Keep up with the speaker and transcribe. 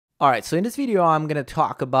All right, so in this video, I'm going to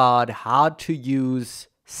talk about how to use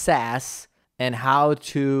SASS and how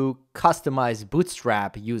to customize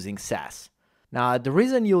Bootstrap using SASS. Now, the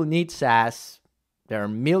reason you'll need SASS, there are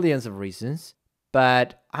millions of reasons,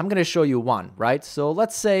 but I'm going to show you one, right? So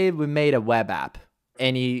let's say we made a web app,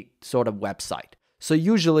 any sort of website. So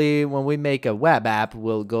usually when we make a web app,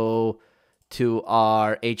 we'll go to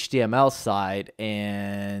our HTML site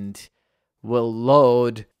and we'll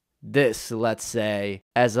load this, let's say,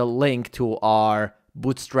 as a link to our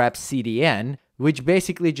Bootstrap CDN, which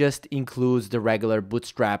basically just includes the regular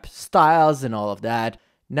Bootstrap styles and all of that.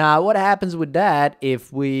 Now, what happens with that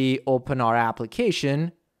if we open our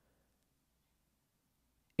application?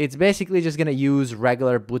 It's basically just going to use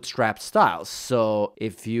regular Bootstrap styles. So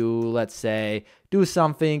if you, let's say, do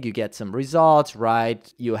something, you get some results,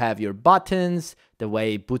 right? You have your buttons, the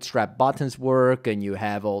way Bootstrap buttons work, and you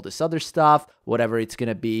have all this other stuff, whatever it's going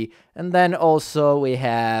to be. And then also we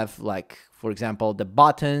have, like, for example, the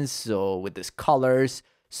buttons, so with these colors.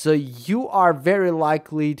 So you are very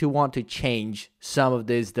likely to want to change some of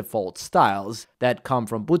these default styles that come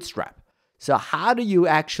from Bootstrap. So how do you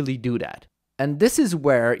actually do that? And this is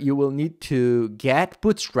where you will need to get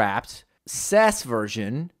Bootstrap's SASS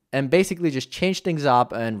version and basically just change things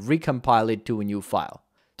up and recompile it to a new file.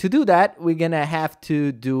 To do that, we're going to have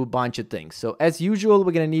to do a bunch of things. So as usual,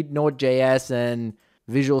 we're going to need NodeJs and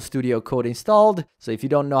Visual Studio Code installed. So if you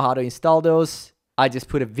don't know how to install those, I just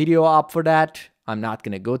put a video up for that. I'm not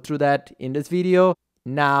going to go through that in this video.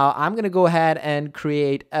 Now I'm going to go ahead and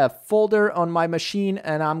create a folder on my machine,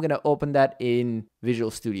 and I'm going to open that in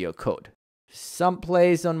Visual Studio Code.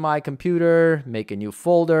 Someplace on my computer, make a new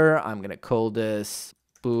folder. I'm going to call this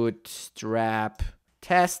Bootstrap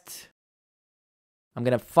Test. I'm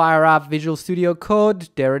going to fire up Visual Studio Code.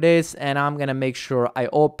 There it is. And I'm going to make sure I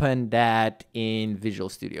open that in Visual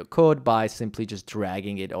Studio Code by simply just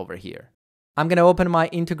dragging it over here. I'm going to open my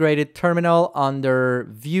integrated terminal under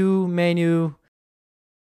View menu.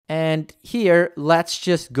 And here, let's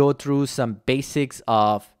just go through some basics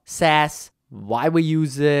of SASS, why we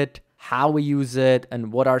use it, how we use it,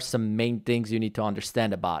 and what are some main things you need to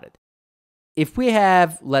understand about it. If we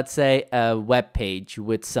have, let's say, a web page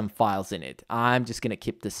with some files in it, I'm just going to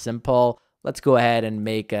keep this simple. Let's go ahead and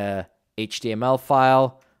make a HTML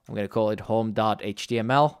file. I'm going to call it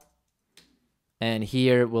home.html. And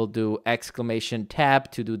here we'll do exclamation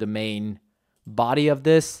tab to do the main body of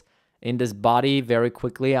this. In this body, very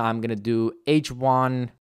quickly, I'm going to do h1.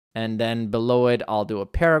 And then below it, I'll do a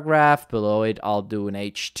paragraph. Below it, I'll do an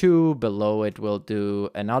h2. Below it, we'll do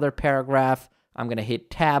another paragraph. I'm going to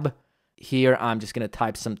hit tab. Here, I'm just going to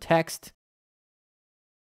type some text.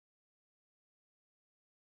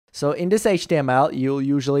 So in this HTML, you'll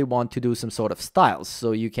usually want to do some sort of styles.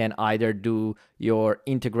 So you can either do your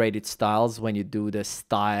integrated styles when you do the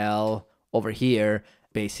style over here.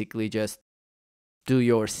 Basically, just do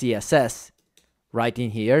your CSS right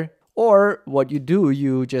in here. Or what you do,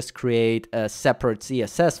 you just create a separate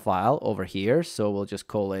CSS file over here. So we'll just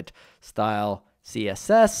call it style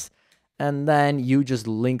CSS. And then you just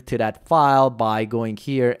link to that file by going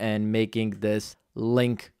here and making this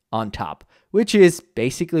link on top, which is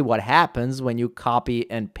basically what happens when you copy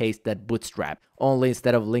and paste that Bootstrap. Only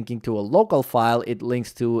instead of linking to a local file, it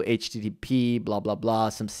links to HTTP, blah, blah, blah,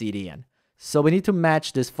 some CDN. So we need to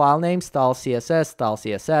match this file name, style CSS, style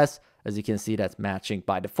CSS. As you can see, that's matching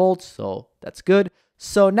by default, so that's good.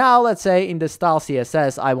 So now let's say in the style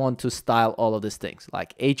CSS, I want to style all of these things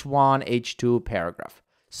like h1, h2, paragraph.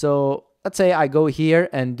 So let's say I go here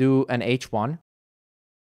and do an h1.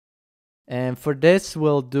 And for this,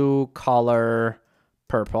 we'll do color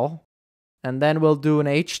purple. And then we'll do an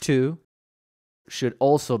h2. Should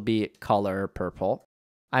also be color purple.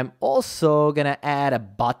 I'm also going to add a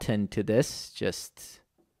button to this, just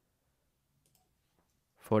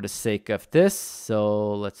for the sake of this.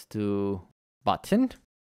 So let's do button.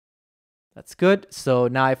 That's good. So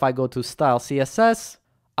now if I go to style CSS,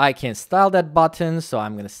 I can style that button. So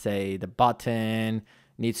I'm going to say the button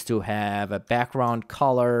needs to have a background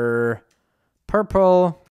color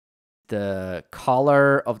purple. The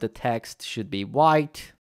color of the text should be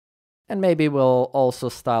white. And maybe we'll also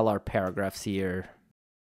style our paragraphs here.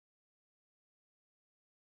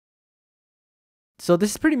 So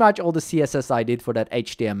this is pretty much all the CSS I did for that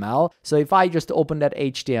HTML. So if I just open that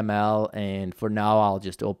HTML, and for now I'll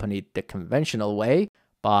just open it the conventional way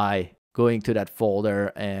by going to that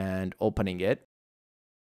folder and opening it.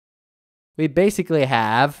 We basically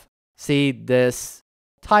have, see, this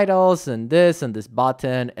titles and this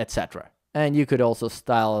button, etc. And you could also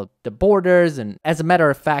style the borders. And as a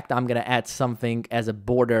matter of fact, I'm going to add something as a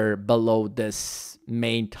border below this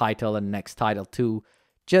main title and next title too,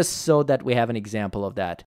 just so that we have an example of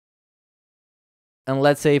that. And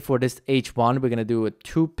let's say for this H1, we're going to do a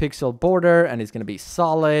 2-pixel border, and it's going to be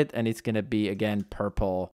solid, and it's going to be, again,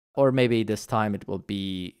 purple, or maybe this time it will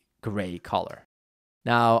be gray color.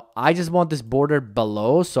 Now, I just want this border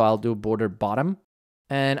below, so I'll do border bottom.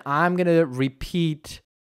 And I'm going to repeat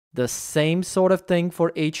the same sort of thing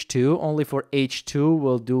for H2, only for H2,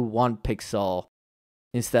 we'll do 1 pixel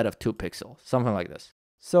instead of 2 pixels, something like this.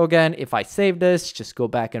 So again, if I save this, just go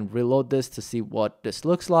back and reload this to see what this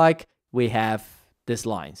looks like. We have these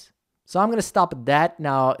lines. So I'm going to stop at that.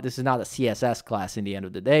 Now, this is not a CSS class in the end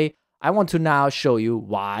of the day. I want to now show you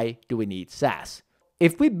why do we need SASS.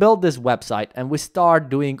 If we build this website and we start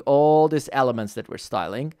doing all these elements that we're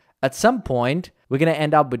styling, at some point, we're going to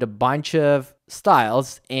end up with a bunch of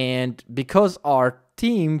styles. And because our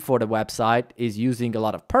theme for the website is using a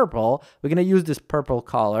lot of purple, we're going to use this purple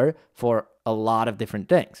color for a lot of different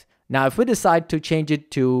things. Now, if we decide to change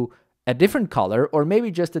it to a different color, or maybe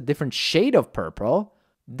just a different shade of purple,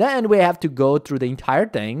 then we have to go through the entire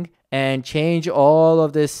thing and change all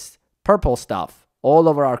of this purple stuff all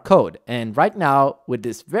over our code. And right now, with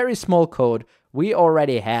this very small code, we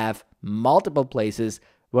already have multiple places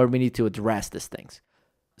where we need to address these things.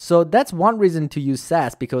 So that's one reason to use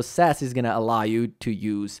SASS, because SASS is going to allow you to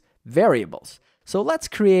use variables. So let's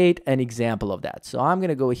create an example of that. So I'm going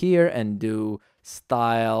to go here and do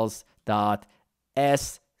styles.SCSS,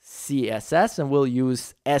 and we'll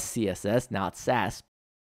use SCSS, not SASS,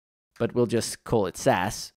 but we'll just call it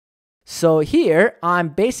SASS. So here, I'm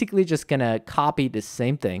basically just going to copy the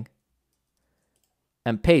same thing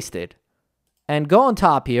and paste it, and go on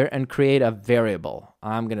top here and create a variable.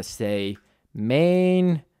 I'm going to say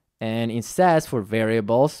main, and in SASS for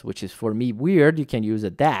variables, which is for me weird, you can use a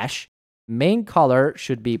dash. Main color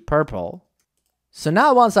should be purple. So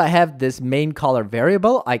now once I have this main color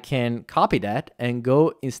variable, I can copy that and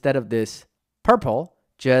go, instead of this purple,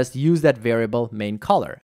 just use that variable main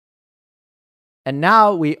color. And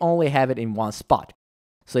now we only have it in one spot.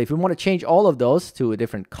 So if we want to change all of those to a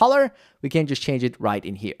different color, we can just change it right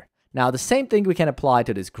in here. Now the same thing we can apply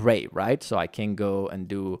to this gray, right? So I can go and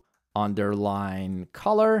do underline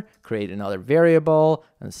color, create another variable,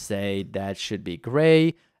 and say that should be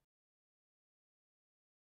gray.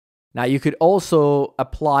 Now you could also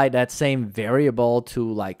apply that same variable to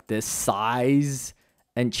like this size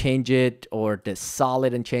and change it, or this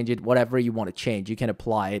solid and change it, whatever you want to change. You can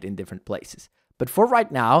apply it in different places. But for right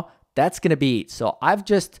now, that's going to be it. So I've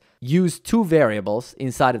just used 2 variables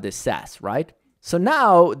inside of this SASS, right? So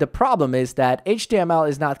now the problem is that HTML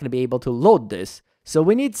is not going to be able to load this. So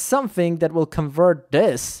we need something that will convert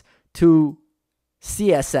this to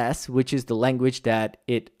CSS, which is the language that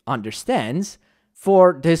it understands,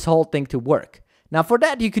 for this whole thing to work. Now for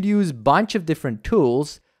that, you could use a bunch of different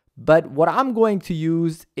tools, but what I'm going to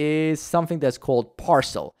use is something that's called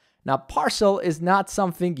Parcel. Now Parcel is not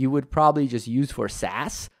something you would probably just use for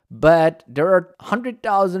SASS, but there are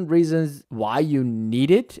 100,000 reasons why you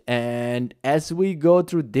need it. And as we go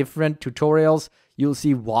through different tutorials, you'll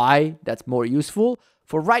see why that's more useful.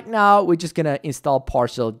 For right now, we're just gonna install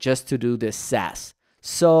Parcel just to do this SASS.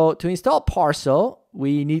 So to install Parcel,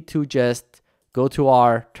 we need to just go to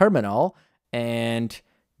our terminal and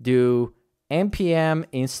do npm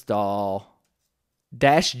install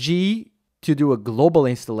 -g to do a global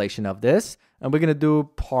installation of this. And we're going to do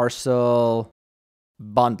Parcel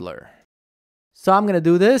bundler. So I'm going to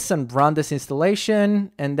do this and run this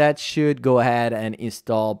installation, and that should go ahead and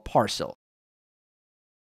install Parcel.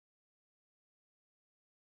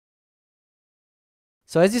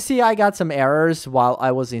 So as you see, I got some errors while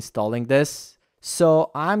I was installing this. So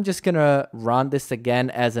I'm just going to run this again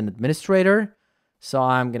as an administrator. So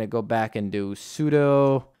I'm going to go back and do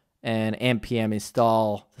sudo and npm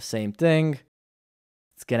install the same thing.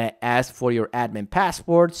 It's going to ask for your admin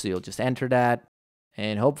password, so you'll just enter that.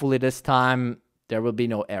 And hopefully this time there will be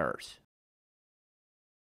no errors.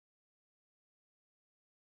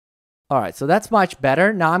 All right, so that's much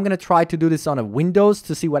better. Now I'm going to try to do this on a Windows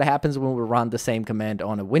to see what happens when we run the same command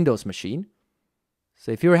on a Windows machine.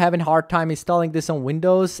 So if you're having a hard time installing this on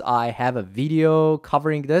Windows, I have a video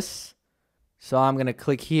covering this. So I'm going to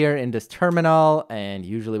click here in this terminal, and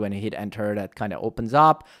usually when you hit enter, that kind of opens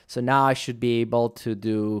up. So now I should be able to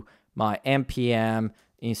do my npm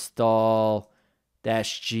install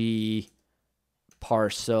 -g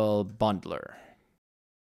Parcel bundler.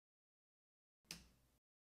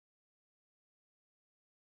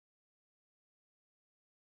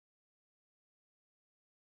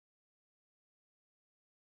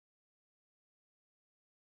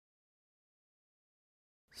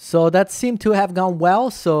 So that seemed to have gone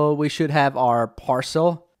well, so we should have our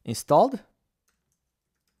Parcel installed.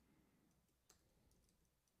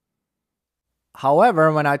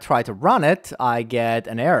 However, when I try to run it, I get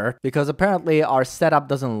an error because apparently our setup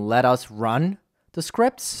doesn't let us run the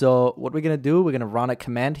script. So what we're going to do, we're going to run a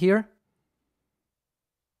command here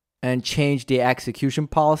and change the execution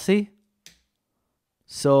policy.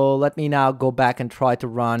 So let me now go back and try to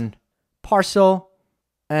run Parcel.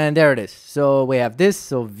 And there it is. So we have this.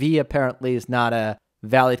 So v apparently is not a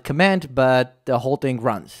valid command, but the whole thing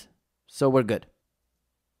runs. So we're good.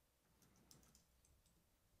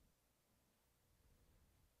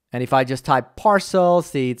 And if I just type Parcel,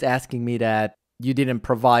 see, it's asking me that you didn't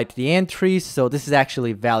provide the entries. So this is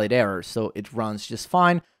actually valid error. So it runs just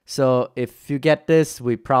fine. So if you get this,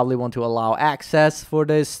 we probably want to allow access for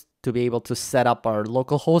this to be able to set up our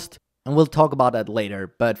local host. And we'll talk about that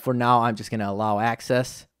later. But for now, I'm just going to allow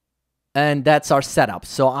access. And that's our setup.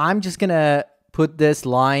 So I'm just going to put this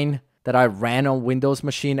line that I ran on Windows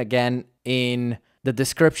machine again in the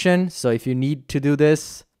description. So if you need to do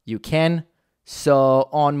this, you can. So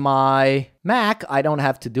on my Mac, I don't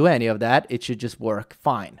have to do any of that. It should just work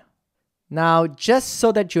fine. Now, just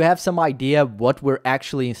so that you have some idea what we're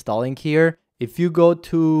actually installing here, if you go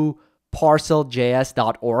to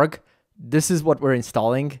parceljs.org, this is what we're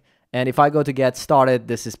installing. And if I go to get started,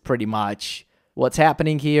 this is pretty much what's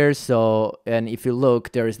happening here. So, and if you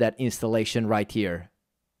look, there is that installation right here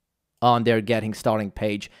on their getting starting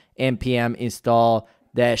page, npm install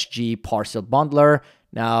 -g parcel bundler.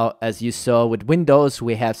 Now, as you saw with Windows,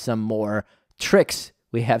 we have some more tricks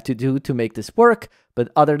we have to do to make this work.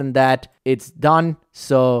 But other than that, it's done.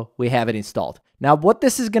 So we have it installed. Now, what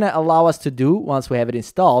this is going to allow us to do once we have it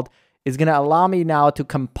installed is going to allow me now to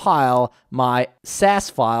compile my SASS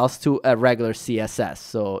files to a regular CSS.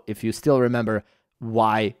 So if you still remember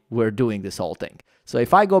why we're doing this whole thing. So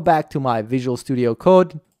if I go back to my Visual Studio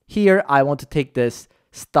Code, here I want to take this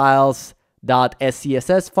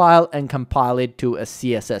styles.scss file and compile it to a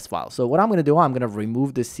CSS file. So what I'm going to do, I'm going to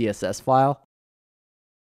remove this CSS file.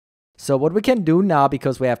 So what we can do now,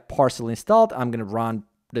 because we have Parcel installed, I'm going to run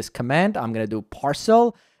this command. I'm going to do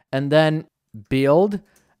Parcel and then build.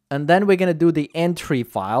 And then we're going to do the entry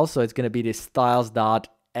file. So it's going to be the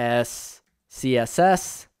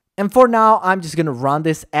styles.scss. And for now, I'm just going to run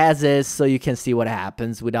this as is so you can see what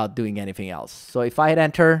happens without doing anything else. So if I hit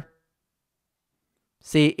enter,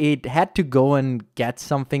 see, it had to go and get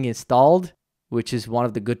something installed, which is one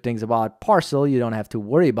of the good things about Parcel. You don't have to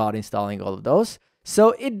worry about installing all of those.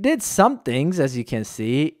 So it did some things, as you can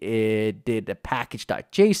see. It did a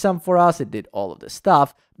package.json for us. It did all of this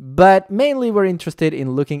stuff. But mainly we're interested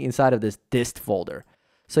in looking inside of this dist folder.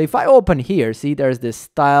 So if I open here, see, there's this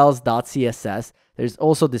styles.css. There's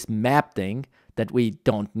also this map thing that we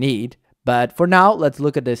don't need. But for now, let's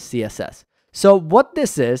look at this CSS. So what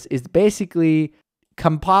this is basically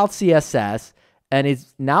compiled CSS, and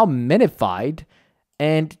it's now minified.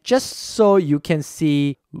 And just so you can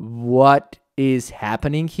see what is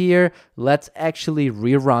happening here, let's actually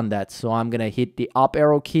rerun that. So I'm going to hit the up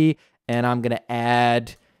arrow key and I'm going to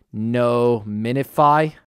add no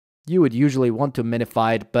minify. You would usually want to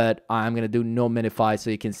minify it, but I'm going to do no minify so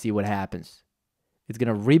you can see what happens. It's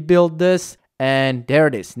going to rebuild this, and there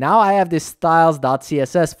it is. Now I have this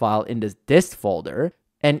styles.css file in this dist folder.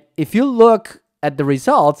 And if you look at the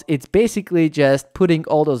results, it's basically just putting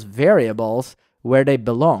all those variables where they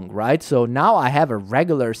belong, right? So now I have a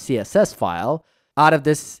regular CSS file out of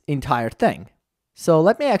this entire thing. So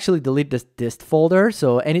let me actually delete this dist folder.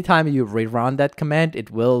 So anytime you rerun that command, it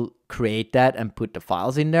will create that and put the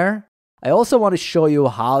files in there. I also want to show you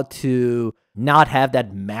how to not have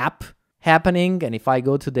that map happening. And if I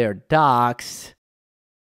go to their docs,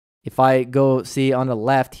 if I go see on the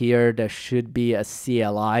left here, there should be a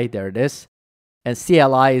CLI. There it is. And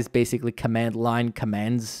CLI is basically command line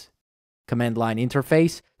commands, command line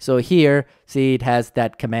interface. So here, see, it has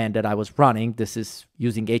that command that I was running. This is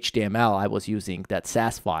using HTML. I was using that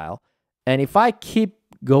SASS file. And if I keep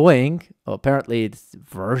going, apparently it's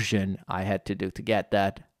version I had to do to get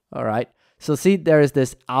that. All right. So see, there is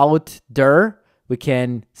this out dir. We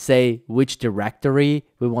can say which directory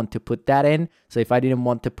we want to put that in. So if I didn't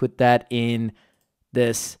want to put that in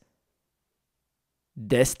this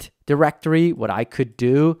dist directory, what I could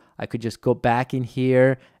do, I could just go back in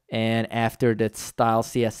here, and after that style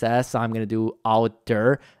CSS, I'm going to do out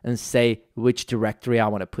dir and say which directory I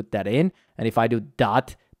want to put that in. And if I do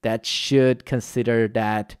dot, that should consider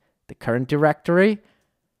that the current directory.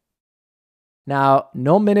 Now,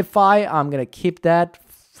 no minify, I'm going to keep that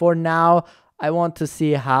for now. I want to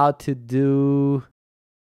see how to do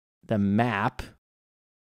the map.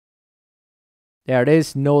 There it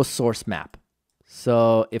is, no source map.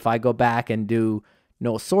 So if I go back and do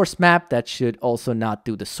no source map, that should also not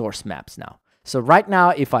do the source maps now. So right now,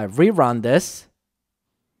 if I rerun this,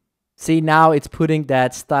 See, now it's putting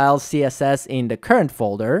that style CSS in the current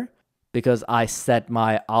folder because I set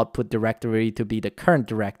my output directory to be the current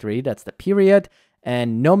directory. That's the period.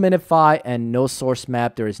 And no minify and no source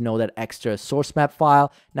map. There is no that extra source map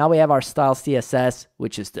file. Now we have our style CSS,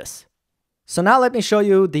 which is this. So now let me show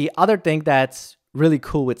you the other thing that's really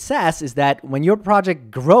cool with SASS is that when your project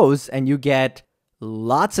grows and you get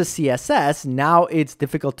lots of CSS, now it's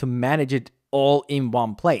difficult to manage it all in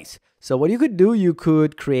one place. So what you could do, you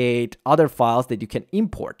could create other files that you can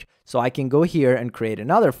import. So I can go here and create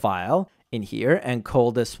another file in here and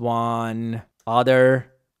call this one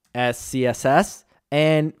other SCSS.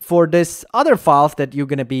 And for this other files that you're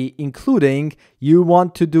going to be including, you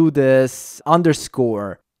want to do this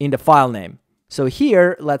underscore in the file name. So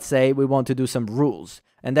here, let's say we want to do some rules.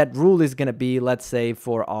 And that rule is going to be, let's say,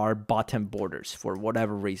 for our button borders for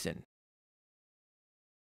whatever reason.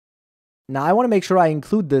 Now I want to make sure I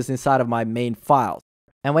include this inside of my main file.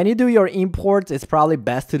 And when you do your imports, it's probably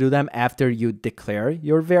best to do them after you declare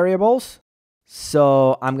your variables.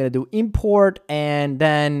 So I'm going to do import and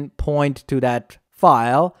then point to that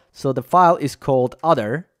file. So the file is called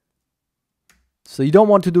other. So you don't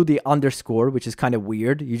want to do the underscore, which is kind of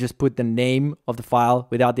weird. You just put the name of the file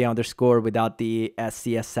without the underscore, without the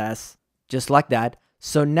SCSS, just like that.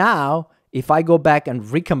 So now if I go back and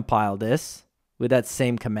recompile this with that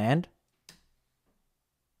same command,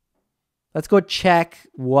 let's go check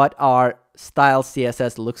what our style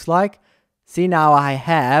CSS looks like. See, now I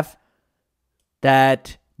have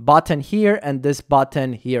that button here and this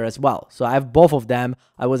button here as well. So I have both of them.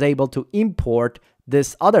 I was able to import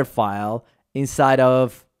this other file inside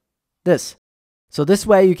of this. So this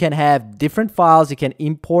way you can have different files. You can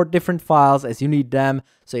import different files as you need them.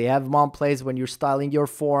 So you have one place when you're styling your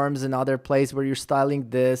forms, another place where you're styling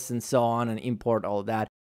this and so on, and import all of that.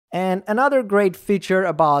 And another great feature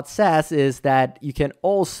about SASS is that you can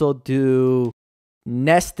also do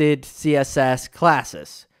nested CSS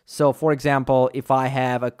classes. So for example, if I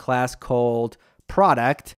have a class called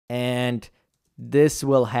product and this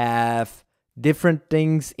will have different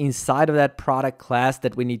things inside of that product class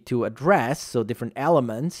that we need to address, so different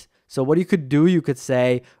elements. So what you could do, you could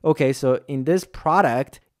say, okay, so in this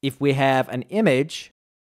product, if we have an image,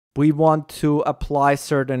 we want to apply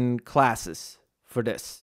certain classes for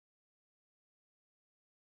this.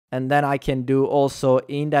 And then I can do also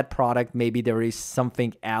in that product, maybe there is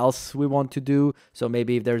something else we want to do. So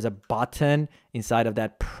maybe if there's a button inside of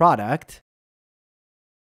that product,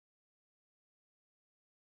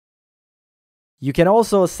 you can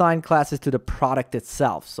also assign classes to the product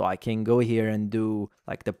itself. So I can go here and do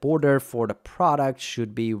like the border for the product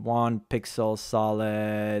should be 1 pixel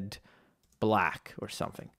solid black or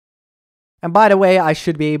something. And by the way, I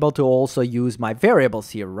should be able to also use my variables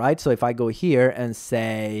here, right? So if I go here and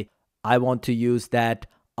say, I want to use that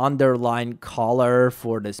underline color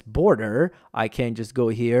for this border, I can just go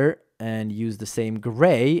here and use the same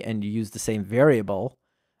gray and use the same variable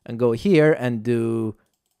and go here and do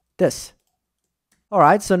this. All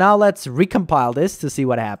right, so now let's recompile this to see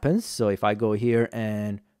what happens. So if I go here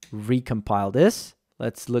and recompile this,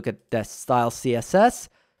 let's look at that style CSS.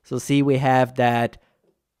 So see, we have that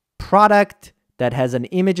product that has an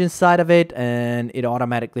image inside of it and it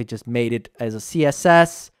automatically just made it as a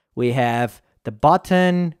CSS. We have the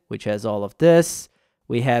button, which has all of this.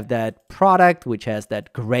 We have that product, which has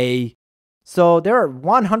that gray. So there are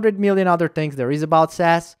 100 million other things there is about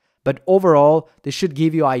SASS, but overall, this should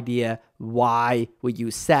give you an idea why we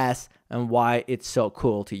use SASS and why it's so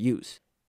cool to use.